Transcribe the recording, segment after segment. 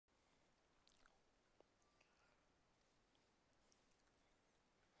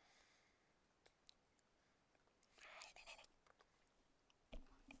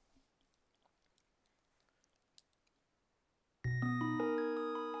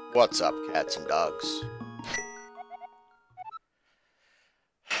What's up, cats and dogs?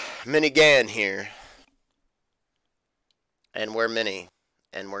 Mini Gan here. And we're Mini.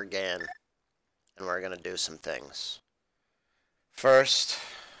 And we're Gan. And we're gonna do some things. First,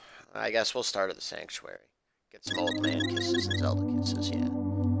 I guess we'll start at the sanctuary. Get some old man kisses and Zelda kisses, yeah.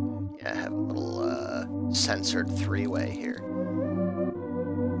 Yeah, have a little, censored three-way here.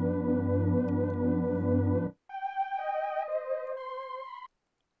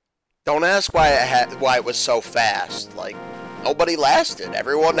 Don't ask why it was so fast. Like, nobody lasted.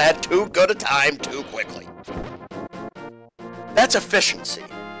 Everyone had too good a time too quickly. That's efficiency.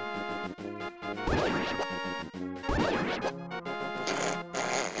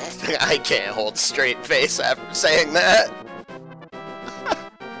 I can't hold straight face after saying that.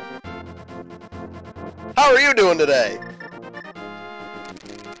 How are you doing today?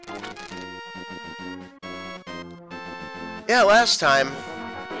 Yeah, last time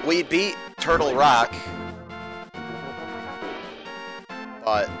we beat Turtle Rock,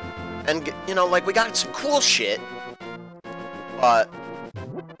 but, and, you know, like, we got some cool shit, but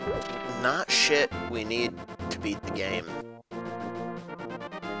not shit we need to beat the game.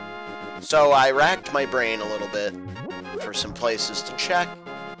 So I racked my brain a little bit for some places to check,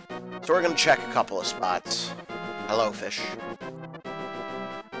 so we're gonna check a couple of spots. Hello, fish.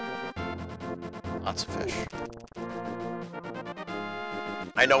 Lots of fish.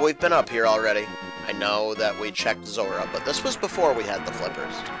 I know we've been up here already. I know that we checked Zora, but this was before we had the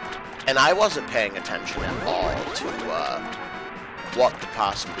flippers. And I wasn't paying attention at all to what could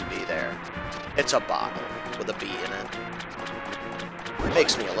possibly be there. It's a bottle with a bee in it. It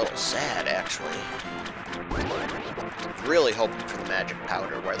makes me a little sad, actually. I was really hoping for the magic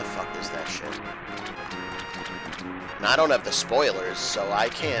powder. Where the fuck is that shit? And I don't have the spoilers, so I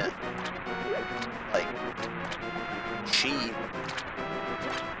can't, like, cheat.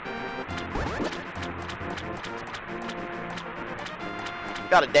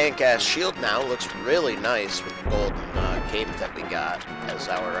 Got a dank-ass shield now. Looks really nice with the golden cape that we got as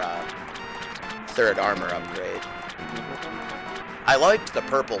our third armor upgrade. I liked the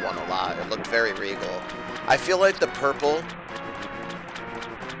purple one a lot. It looked very regal. I feel like the purple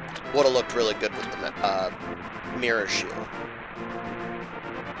would have looked really good with the mirror shield.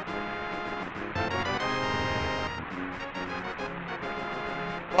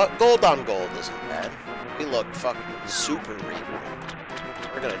 But gold on gold isn't bad. We look fucking super regal.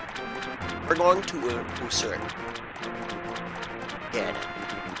 We're going to usurp Ganon.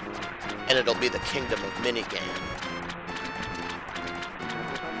 And it'll be the kingdom of Mini Gan.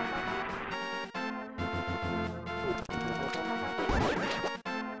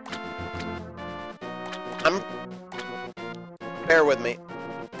 Bear with me.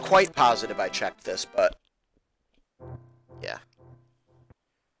 Quite positive I checked this, but yeah.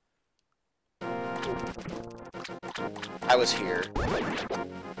 I was here.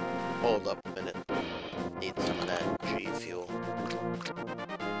 Hold up a minute. Need some of that G fuel.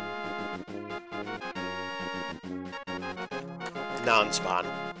 Non-spawn.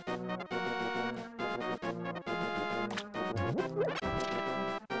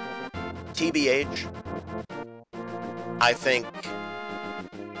 TBH, I think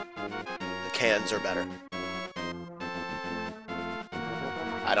the cans are better.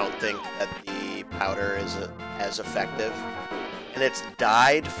 I don't think that the powder is as effective. And it's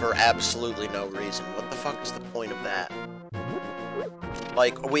died for absolutely no reason. What the fuck is the point of that?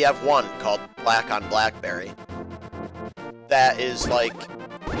 Like, we have one called Black on Blackberry. That is, like,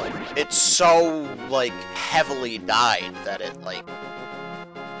 it's so, like, heavily dyed that it, like,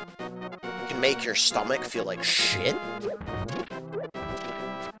 can make your stomach feel like shit.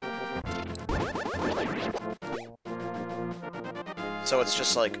 So it's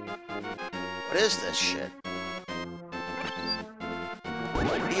just like, what is this shit? What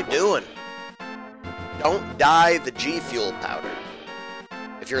are you doing? Don't dye the G Fuel powder.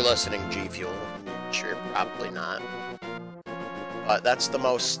 If you're listening, G Fuel, I'm sure you're probably not. But that's the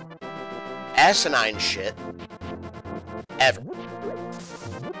most asinine shit ever.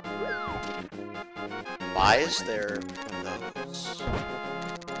 Why is there one of those?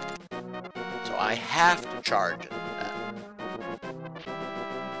 So I have to charge it.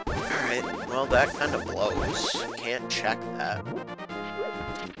 Alright, well that kind of blows. Can't check that.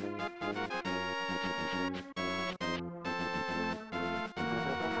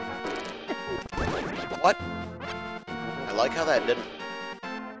 What? I like how that didn't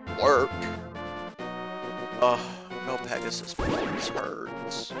work. Oh, no Pegasus points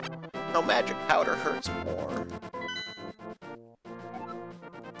hurts. No magic powder hurts more.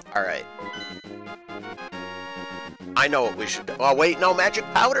 Alright. I know what we should do. Oh, wait, no, magic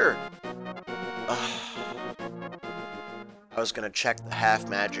powder! I was gonna check the half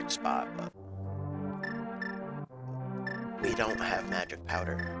magic spot, but... we don't have magic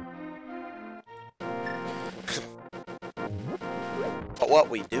powder. But what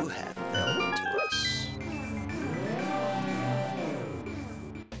we do have available to us...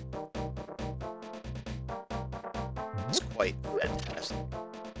 it's quite fantastic.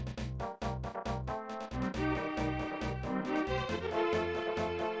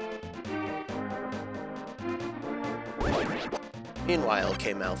 Meanwhile,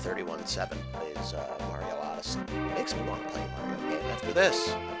 KMal317 plays Mario Odyssey. Makes me want to play a Mario game after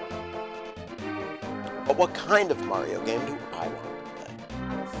this. But what kind of Mario game do I want to play?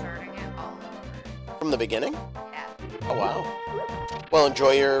 I'm starting it all over. From the beginning? Yeah. Oh, wow. Well,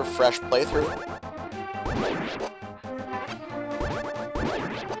 enjoy your fresh playthrough.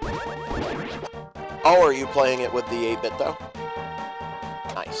 Oh, are you playing it with the 8-bit, though?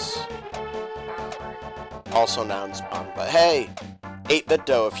 Nice. Also non-spawn, but hey, 8-bit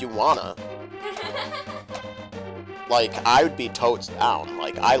dough if you wanna. Like, I would be totes down.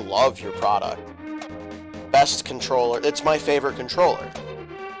 Like, I love your product. Best controller. It's my favorite controller.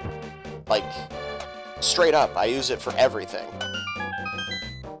 Like, straight up, I use it for everything.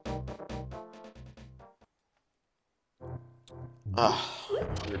 Ugh,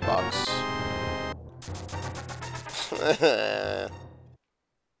 $100.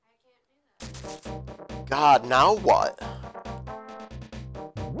 God, now what?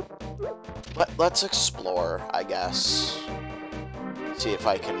 Let's explore, I guess. See if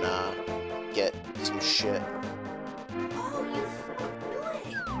I can, get some shit. Oh, you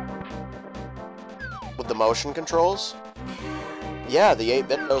fucking With the motion controls? Yeah, the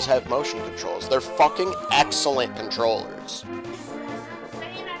 8-bit those have motion controls. They're fucking excellent controllers.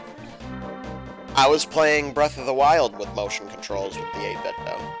 I was playing Breath of the Wild with motion controls with the 8-bit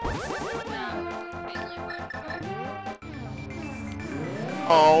though.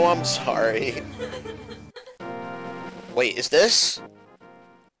 Oh, I'm sorry. Wait, is this?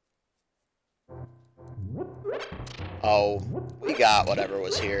 Oh, we got whatever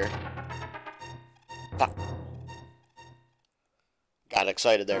was here. Fuck. Got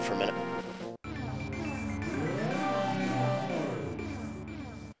excited there for a minute.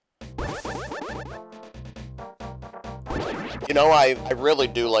 You know, I really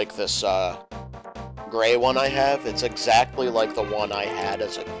do like this, gray one I have. It's exactly like the one I had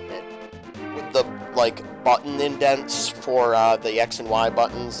as a kid. With the, like, button indents for, the X and Y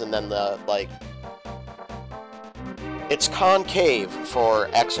buttons, and then the, like... it's concave for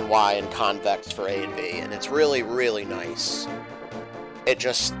X and Y and convex for A and B, and it's really, really nice. It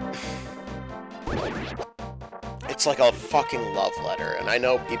just... it's like a fucking love letter, and I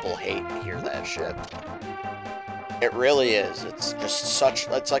know people hate to hear that shit. It really is. It's just such...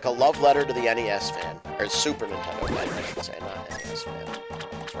 it's like a love letter to the NES fan. Or Super Nintendo fan, I should say, not NES fan.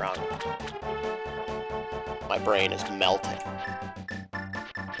 What's wrong? My brain is melting.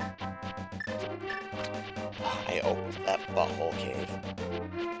 I opened that butthole cave.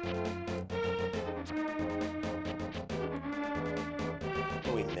 What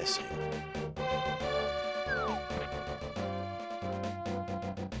are we missing?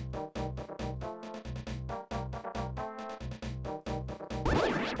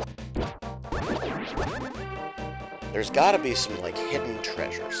 There's gotta be some, like, hidden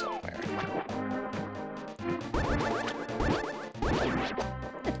treasure somewhere.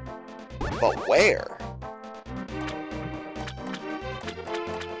 But where?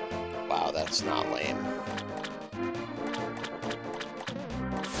 Wow, that's not lame.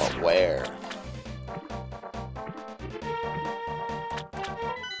 But where?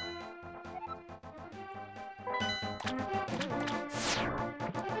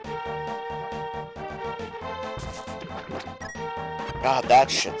 God, that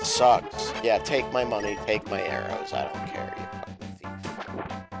shit sucks. Yeah, take my money, take my arrows. I don't care, you fucking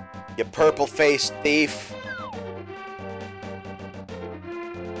thief. You purple-faced thief.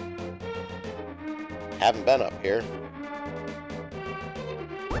 Haven't been up here.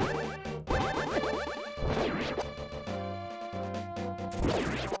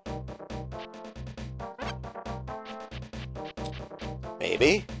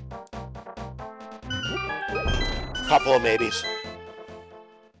 Maybe? Couple of maybes.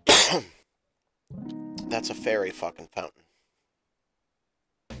 That's a fairy fucking fountain.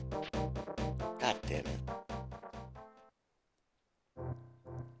 God damn it.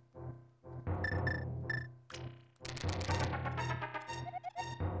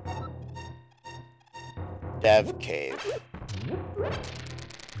 Dev Cave.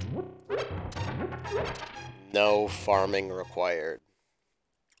 No farming required.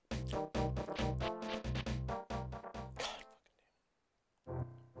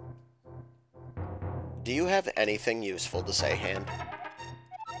 Do you have anything useful to say, Hand?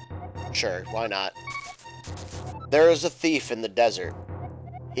 Sure, why not? There is a thief in the desert.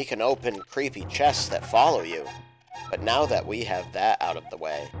 He can open creepy chests that follow you. But now that we have that out of the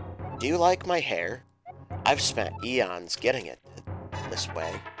way, do you like my hair? I've spent eons getting it this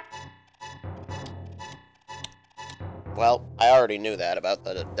way. Well, I already knew that about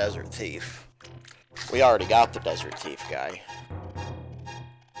the desert thief. We already got the desert thief guy.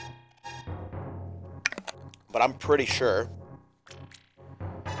 But I'm pretty sure...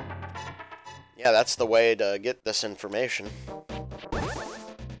 yeah, that's the way to get this information.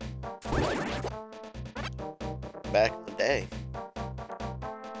 Back in the day.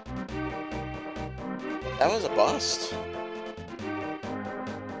 That was a bust.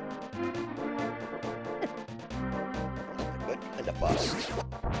 Not the good kind of bust.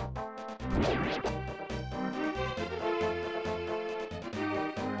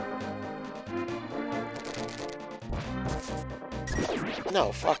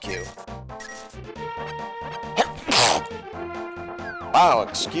 No, fuck you. Wow,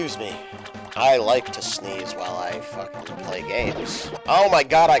 excuse me. I like to sneeze while I fucking play games. Oh my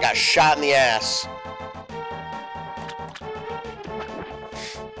god, I got shot in the ass.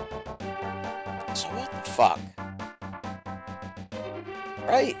 So what the fuck?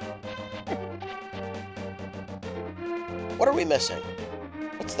 Right? What are we missing?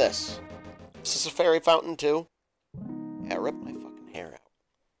 What's this? Is this a fairy fountain too? Yeah, rip my fucking hair out.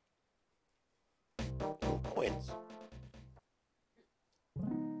 2 points.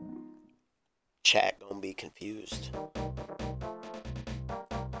 Chat gonna be confused.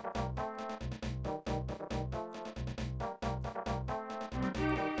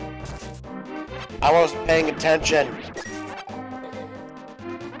 I wasn't paying attention.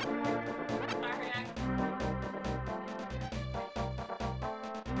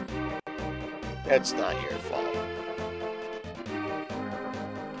 It's not your fault.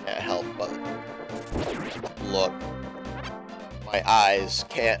 Can't help but look. My eyes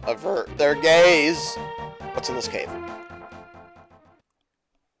can't avert their gaze. What's in this cave?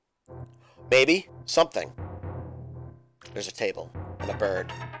 Maybe something. There's a table and a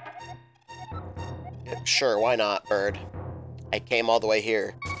bird. Yeah, sure, why not, bird? I came all the way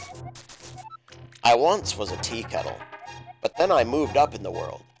here. I once was a tea kettle, but then I moved up in the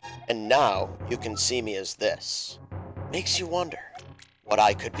world, and now you can see me as this. Makes you wonder what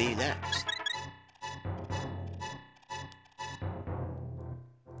I could be next.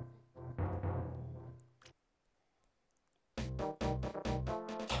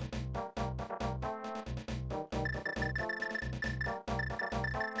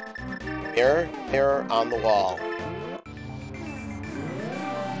 Mirror, mirror on the wall.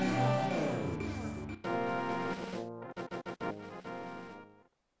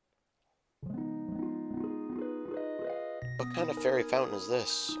 What kind of fairy fountain is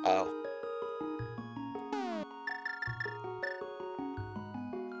this? Oh.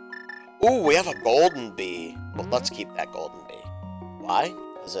 Ooh, we have a golden bee. Well, let's keep that golden bee. Why?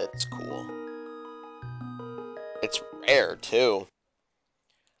 Because it's cool. It's rare, too.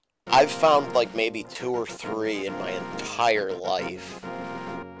 I've found, like, maybe 2 or 3 in my entire life.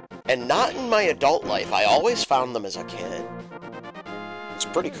 And not in my adult life. I always found them as a kid. It's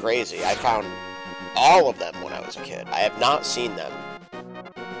pretty crazy. I found all of them when I was a kid. I have not seen them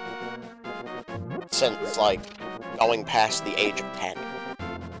since, like, going past the age of 10.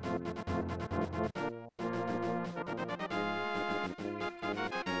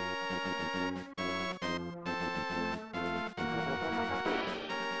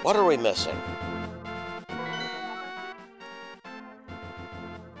 What are we missing?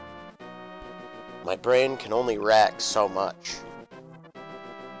 My brain can only rack so much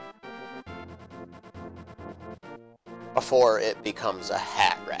before it becomes a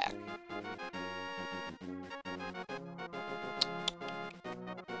hat rack.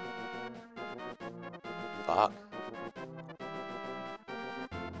 Fuck.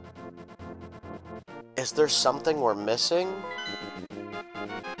 Is there something we're missing?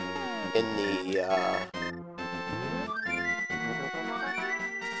 In the,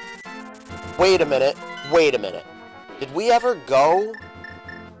 Wait a minute. Wait a minute. Did we ever go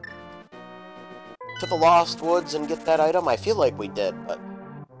to the Lost Woods and get that item? I feel like we did, but...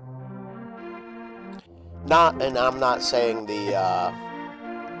 not, and I'm not saying the, I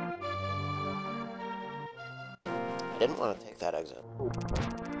didn't want to take that exit.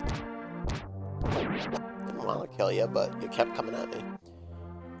 Didn't want to kill you, but you kept coming at me.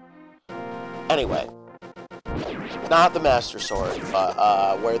 Anyway, Not the Master Sword, but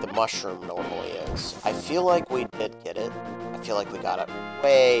where the mushroom normally is. I feel like we did get it. I feel like we got it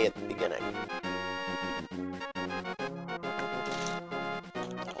way at the beginning.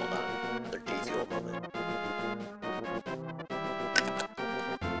 Hold on. Another G-Fuel moment.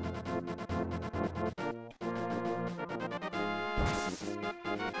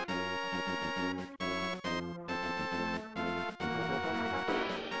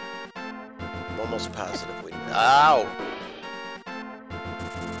 I'm almost positive we... Ow!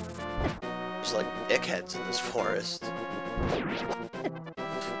 There's like dickheads in this forest.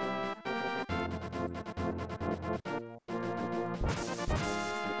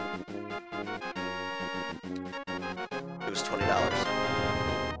 It was $20.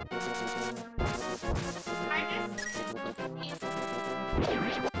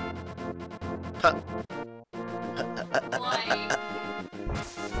 Huh.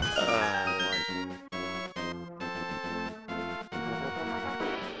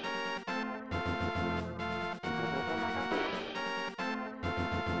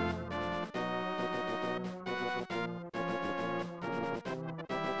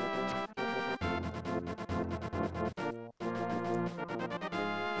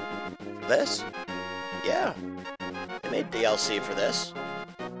 This? Yeah. They made DLC for this.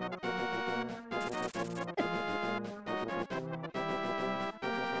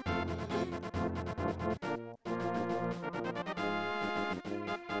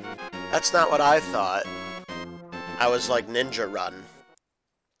 That's not what I thought. I was like Ninja Run.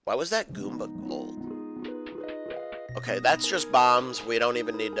 Why was that Goomba gold? Okay, that's just bombs. We don't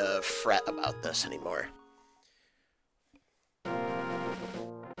even need to fret about this anymore.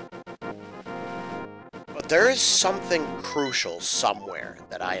 But there is something crucial somewhere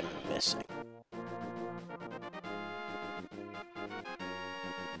that I am missing.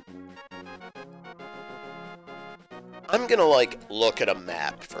 I'm gonna, like, look at a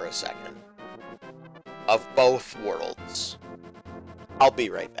map for a second. Of both worlds. I'll be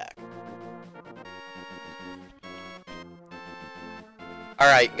right back.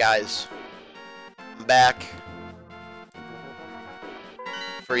 Alright, guys. I'm back.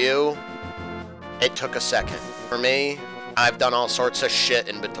 For you, it took a second. For me, I've done all sorts of shit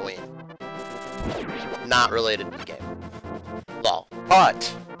in between. Not related to the game. Lol.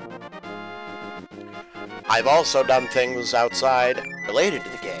 But I've also done things outside related to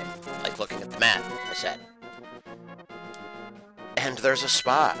the game, like looking at the map, I said. And there's a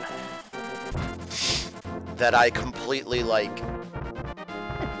spot that I completely, like,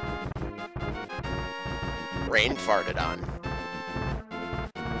 brain farted on.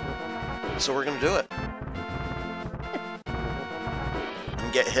 So we're gonna do it.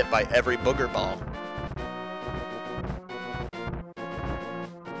 And get hit by every booger ball.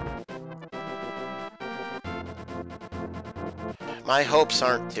 My hopes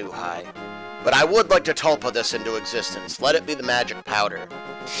aren't too high, but I would like to tulpa this into existence. Let it be the magic powder.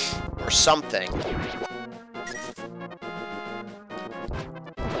 Or something.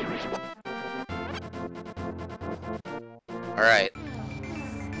 Alright.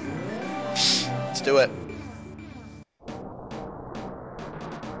 Let's do it.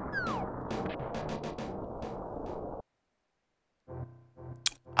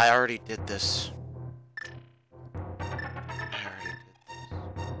 I already did this.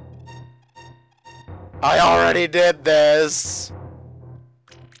 I already did this!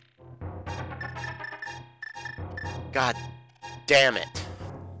 God damn it.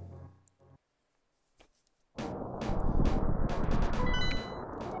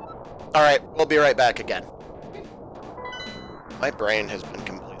 Alright, we'll be right back again. My brain has been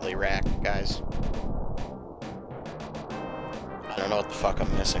completely racked, guys. I don't know what the fuck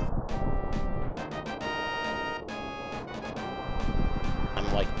I'm missing.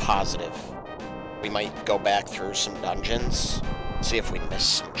 I'm like positive. We might go back through some dungeons, see if we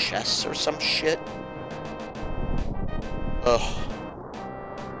missed some chests or some shit. Ugh.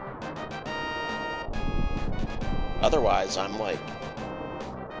 Otherwise, I'm like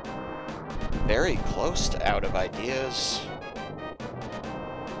very close to out of ideas.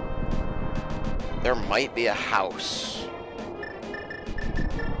 There might be a house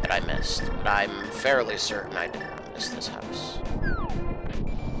that I missed, but I'm fairly certain I did not miss this house.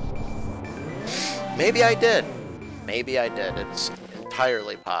 Maybe I did. Maybe I did. It's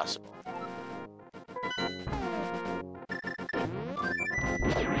entirely possible.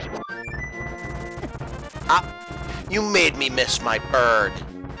 Ah! You made me miss my bird.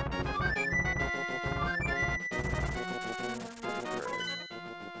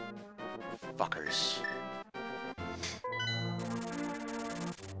 Fuckers.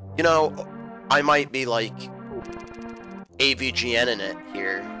 You know, I might be like AVGN in it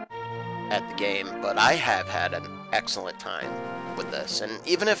here at the game, but I have had an excellent time with this. And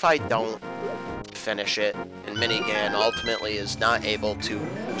even if I don't finish it, and Minigan ultimately is not able to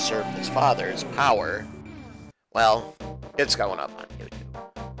usurp his father's power, well, it's going up on YouTube.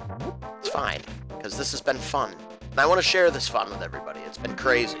 It's fine, because this has been fun. And I want to share this fun with everybody. It's been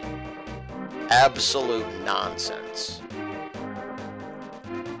crazy. Absolute nonsense.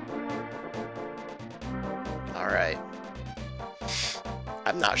 Alright.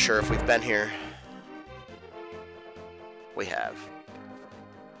 I'm not sure if we've been here. We have.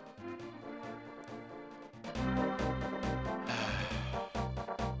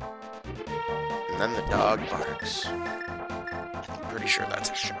 And then the dog barks. I'm pretty sure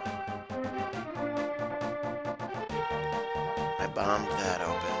that's a shot. I bombed that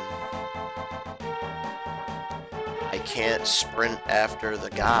open. I can't sprint after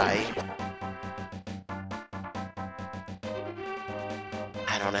the guy.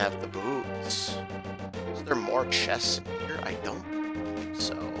 I don't have the boots. Is there more chests in here? I don't think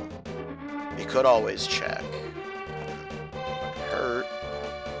so. You could always check. Hurt.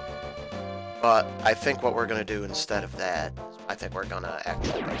 But I think what we're going to do instead of that, I think we're going to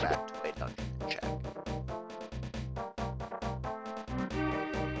actually go back to a dungeon and check.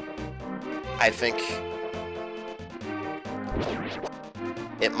 I think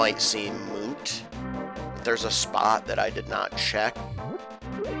it might seem moot, but there's a spot that I did not check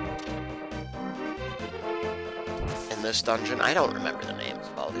in this dungeon. I don't remember the names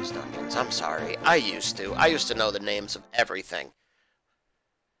of all these dungeons. I'm sorry. I used to. I used to know the names of everything.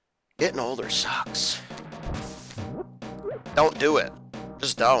 Getting older sucks. Don't do it.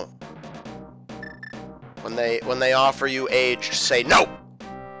 Just don't. When they offer you age, say no. I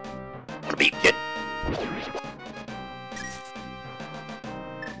want to be a kid.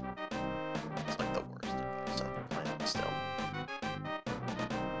 It's like the worst advice on the planet still.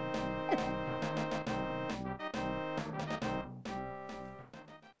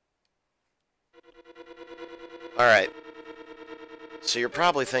 Alright. So you're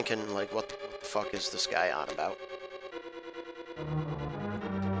probably thinking, like, what the fuck is this guy on about?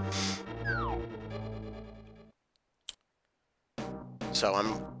 So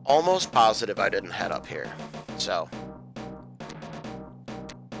I'm almost positive I didn't head up here. So.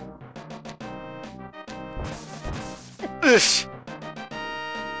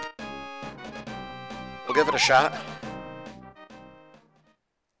 We'll give it a shot.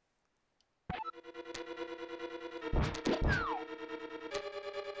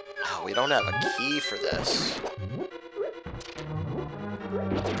 Oh, we don't have a key for this.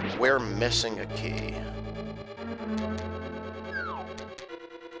 We're missing a key.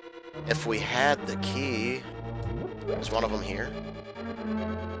 If we had the key, is one of them here?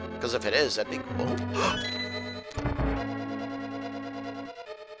 Because if it is, that'd be cool.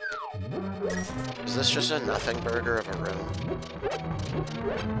 Is this just a nothing burger of a room?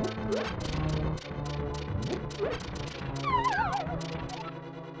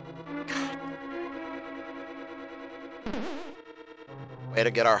 Way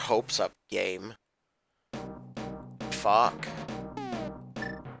to get our hopes up, game. Fuck.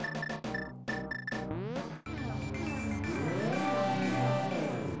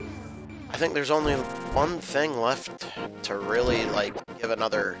 I think there's only one thing left to really, like, give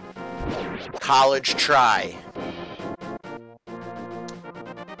another college try.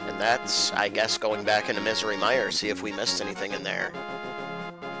 And that's, I guess, going back into Misery Mire, see if we missed anything in there.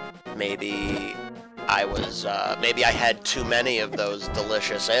 Maybe maybe I had too many of those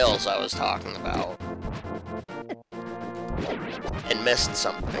delicious ales I was talking about. And missed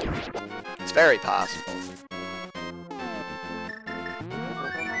something. It's very possible.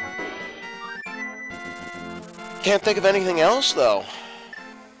 Can't think of anything else, though.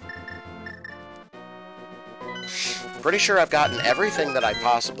 Pretty sure I've gotten everything that I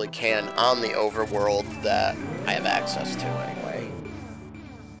possibly can on the overworld that I have access to, anyway.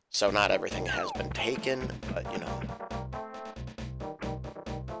 So not everything has been taken, but, you know.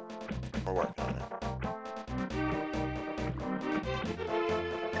 We're working on it.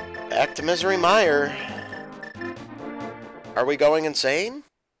 Back to Misery Mire. Are we going insane?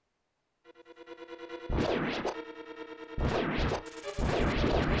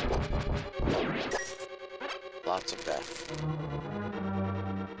 Lots of death.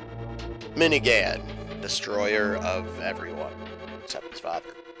 Minigan, destroyer of everyone, except his father.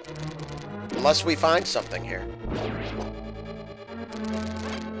 Unless we find something here.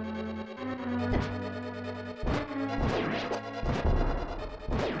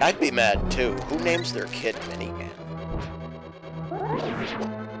 I'd be mad too. Who names their kid Minigan?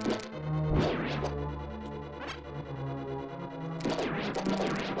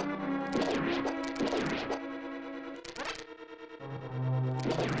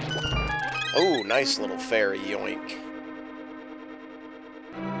 Oh, nice little fairy yoink.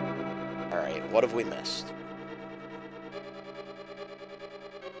 Alright, what have we missed?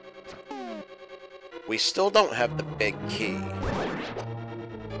 We still don't have the big key.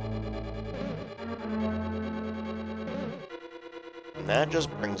 And that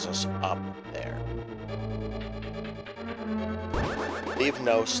just brings us up there. Leave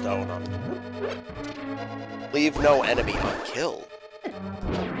no stone on... Leave no enemy unkilled.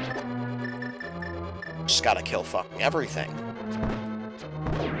 Just gotta kill fucking everything.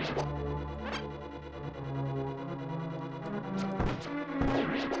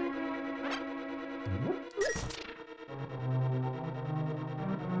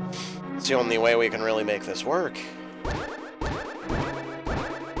 It's the only way we can really make this work.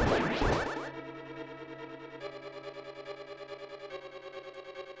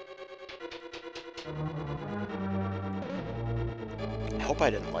 I hope I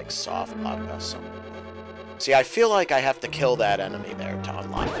didn't, like, soft lock us something. See, I feel like I have to kill that enemy there to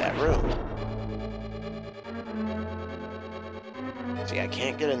unlock that room. See, I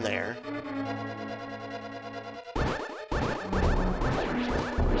can't get in there.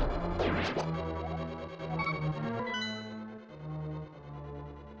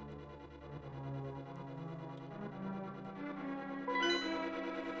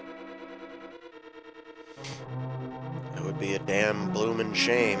 It would be a damn bloomin'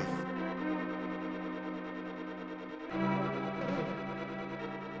 shame.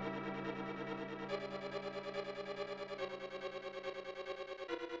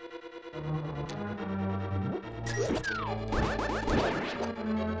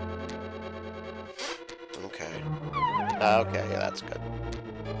 Okay. Okay, yeah, that's good.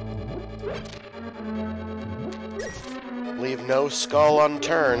 Leave no skull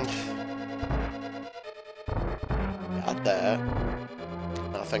unturned. Got that.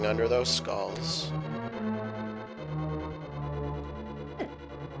 Nothing under those skulls.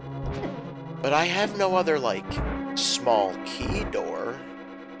 But I have no other, like, small key door.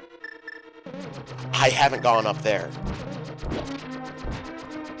 I haven't gone up there.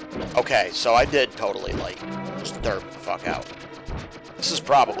 Okay, so I did totally, like, just derp the fuck out. This is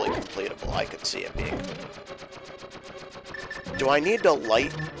probably completable. I could see it being. Do I need to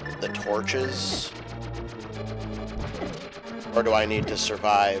light the torches? Or do I need to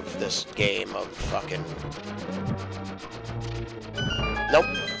survive this game of fucking... Nope.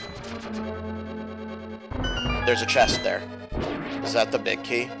 There's a chest there. Is that the big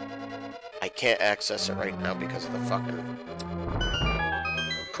key? I can't access it right now because of the fucking...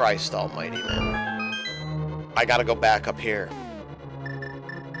 Christ almighty, man. I gotta go back up here.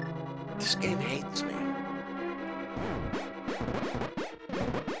 This game hates me.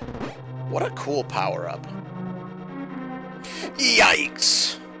 What a cool power-up.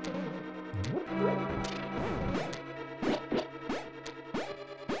 Yikes!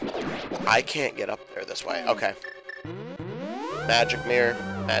 I can't get up there this way. Okay. Magic mirror.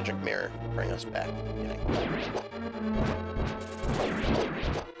 Magic mirror. Bring us back.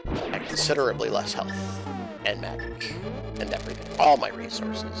 At considerably less health. And magic. And everything. All my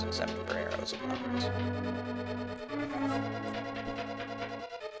resources except for arrows and bombs.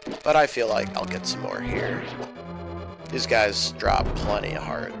 But I feel like I'll get some more here. These guys drop plenty of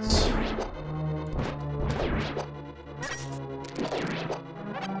hearts.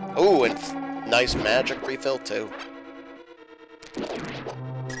 Ooh, and nice magic refill too.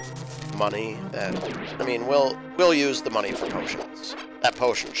 Money that... I mean, we'll use the money for potions. That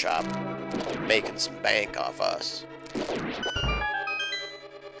potion shop making some bank off us.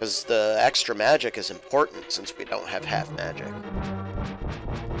 Because the extra magic is important since we don't have half magic.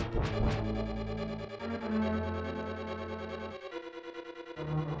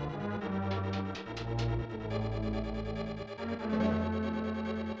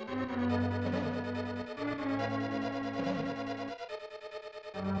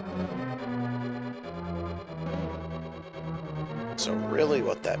 So really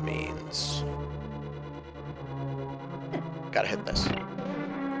what that means... Gotta hit this.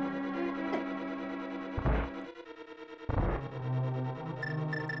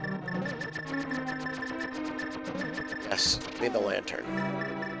 Yes, need the lantern.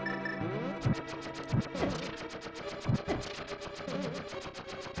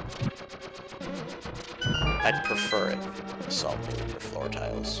 I'd prefer it assault me with your floor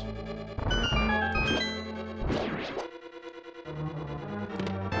tiles.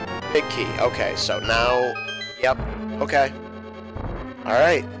 Big key. Okay, so now... Yep. Okay.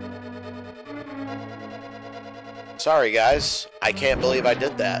 Alright. Sorry, guys. I can't believe I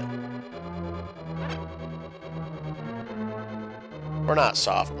did that. We're not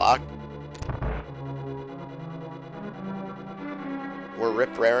soft locked. We're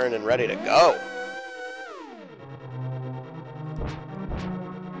rip-raring and ready to go.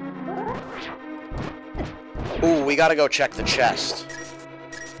 Ooh, we gotta go check the chest.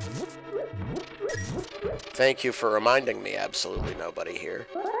 Thank you for reminding me, absolutely nobody here.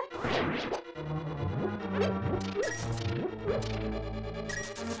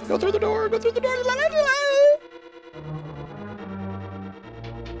 Go through the door, go through the door.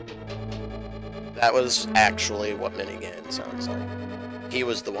 That was actually what Minigan sounds like. He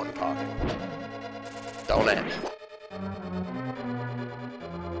was the one talking. Don't at me.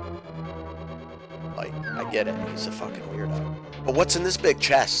 Like, I get it, he's a fucking weirdo. But what's in this big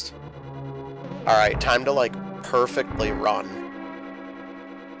chest? Alright, time to, like, perfectly run.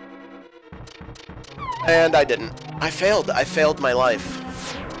 And I didn't. I failed my life.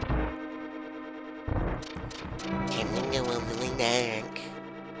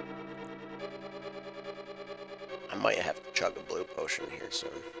 I might have to chug a blue potion here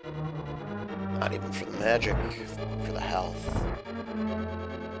soon. Not even for the magic, for the health.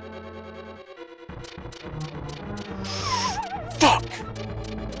 Fuck!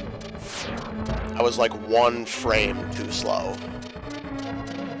 I was like one frame too slow.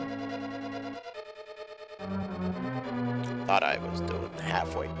 Thought I was doing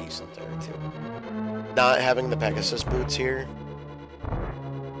halfway decent there too. Not having the Pegasus boots here,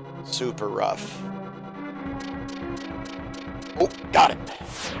 super rough. Oh, got it.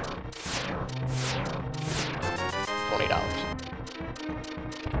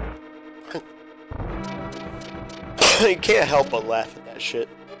 $20. You can't help but laugh at that shit.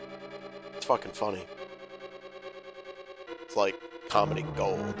 It's fucking funny. It's like comedy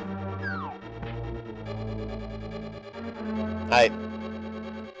gold. Alright.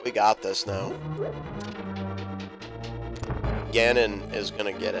 We got this now. Ganon is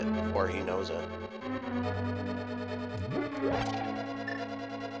gonna get it before he knows it.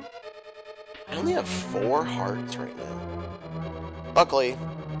 I only have 4 hearts right now. Luckily,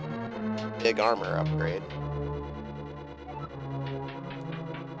 big armor upgrade.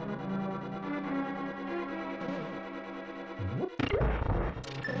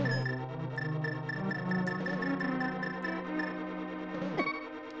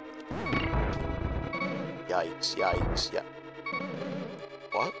 Yikes, yikes, yeah.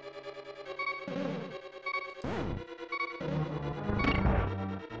 What?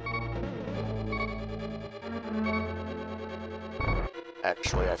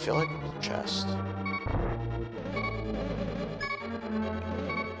 Actually, I feel like it's a chest.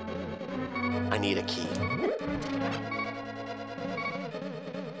 I need a key.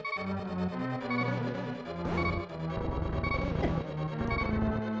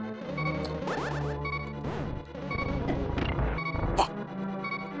 Fuck.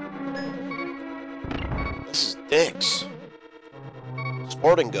 This is dicks.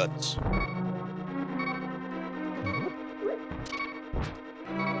 Sporting goods.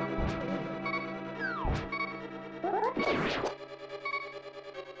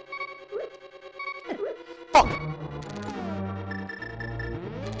 Fuck!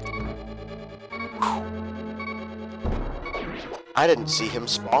 I didn't see him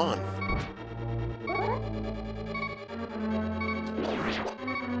spawn.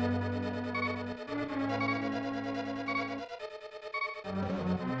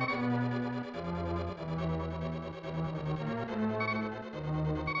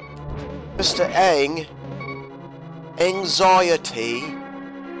 Mr. Ang, anxiety.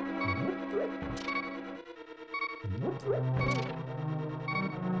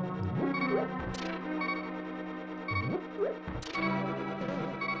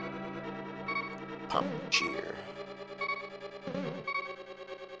 Pump cheer.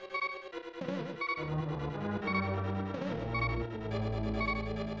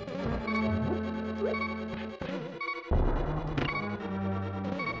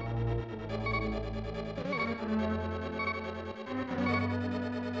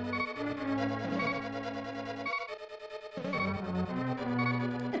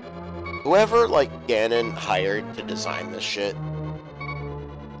 Whoever, like, Ganon hired to design this shit,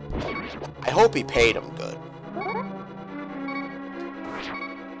 I hope he paid him good.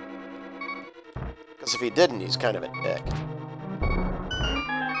 Because if he didn't, he's kind of a dick.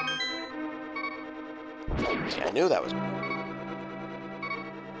 See, I knew that was...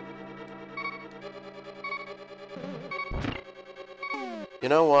 You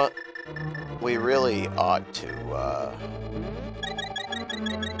know what? We really ought to,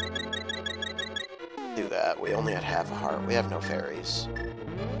 do that. that. We only had half a heart. We have no fairies.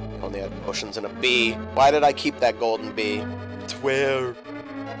 We only had potions and a bee. Why did I keep that golden bee? It's where?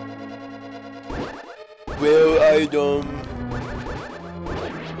 Well, item.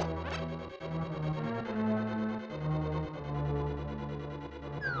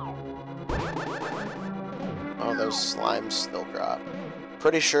 Oh, those slimes still drop.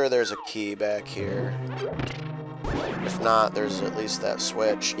 Pretty sure there's a key back here. If not, there's at least that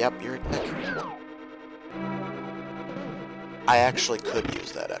switch. Yep, you're a dick. I actually could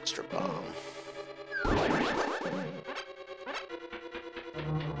use that extra bomb.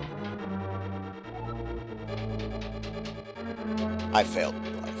 I failed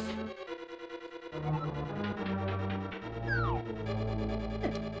in life.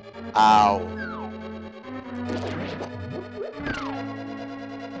 Ow.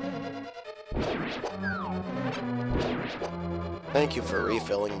 Thank you for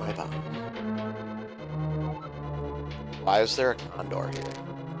refilling my bombs. Why is there a condor here?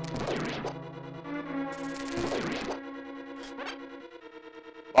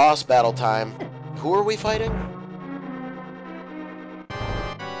 Boss battle time. Who are we fighting?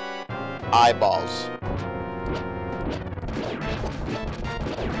 Eyeballs.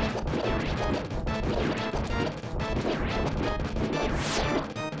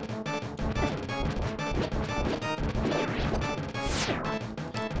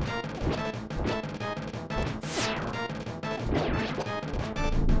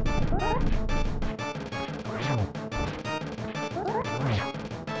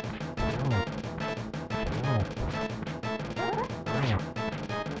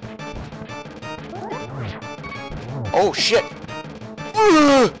 Oh shit!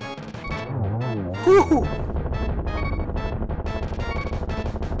 Woo!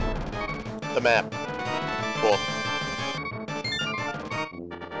 The map. Cool.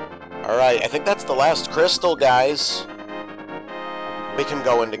 Alright, I think that's the last crystal, guys. We can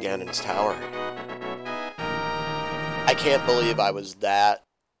go into Ganon's tower. I can't believe I was that.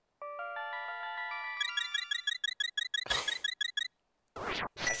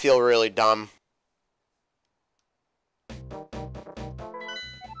 I feel really dumb.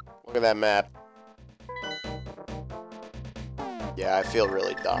 Look at that map. Yeah, I feel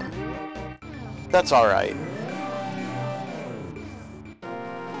really dumb. That's alright.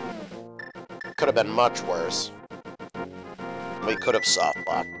 Could have been much worse. We could have soft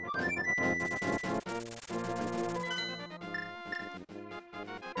blocked.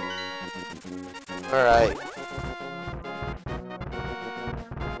 Alright.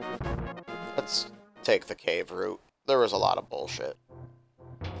 Let's take the cave route. There was a lot of bullshit.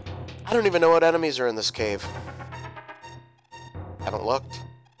 I don't even know what enemies are in this cave. Haven't looked.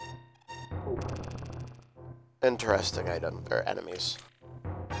 Interesting item. Or enemies.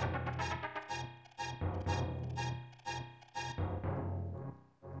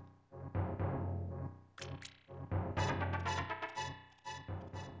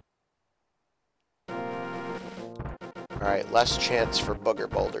 Alright, less chance for booger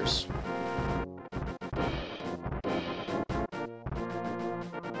boulders.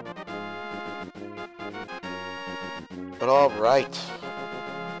 But alright.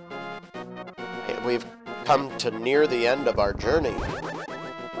 We've come to near the end of our journey.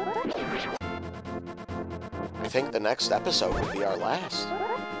 I think the next episode will be our last.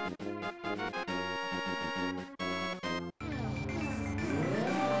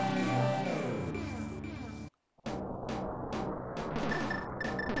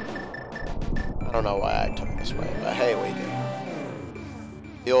 I don't know why I took this way, but hey, we did.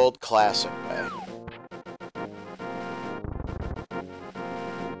 The old classic way.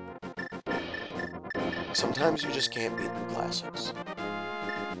 Sometimes you just can't beat the classics.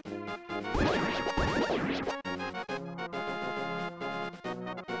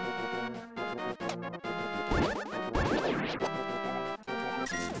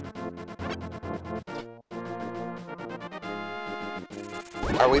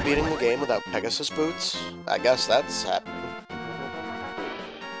 Are we beating the game without Pegasus boots? I guess that's happening.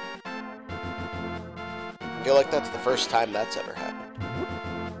 I feel like that's the first time that's ever happened.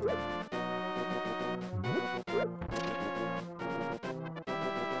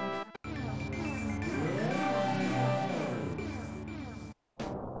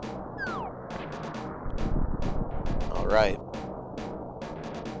 Alright.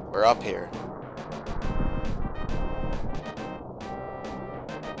 We're up here.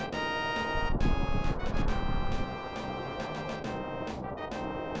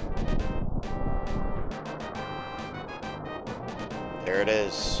 There it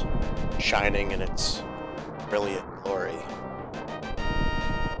is, shining in its brilliant glory.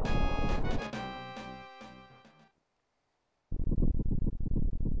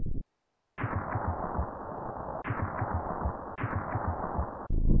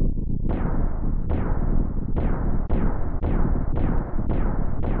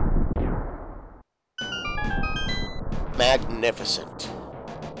 magnificent.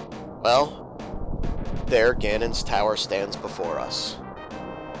 Well, there Ganon's tower stands before us.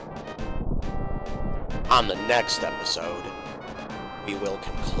 On the next episode, we will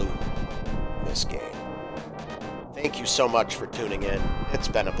conclude this game. Thank you so much for tuning in. It's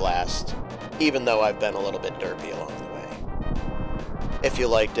been a blast, even though I've been a little bit derpy along the way. If you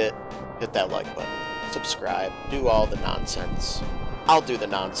liked it, hit that like button, subscribe, do all the nonsense. I'll do the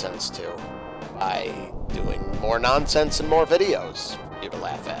nonsense too, by doing more nonsense and more videos for you to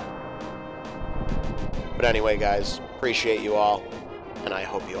laugh at. But anyway, guys, appreciate you all, and I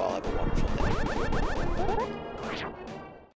hope you all have a wonderful day.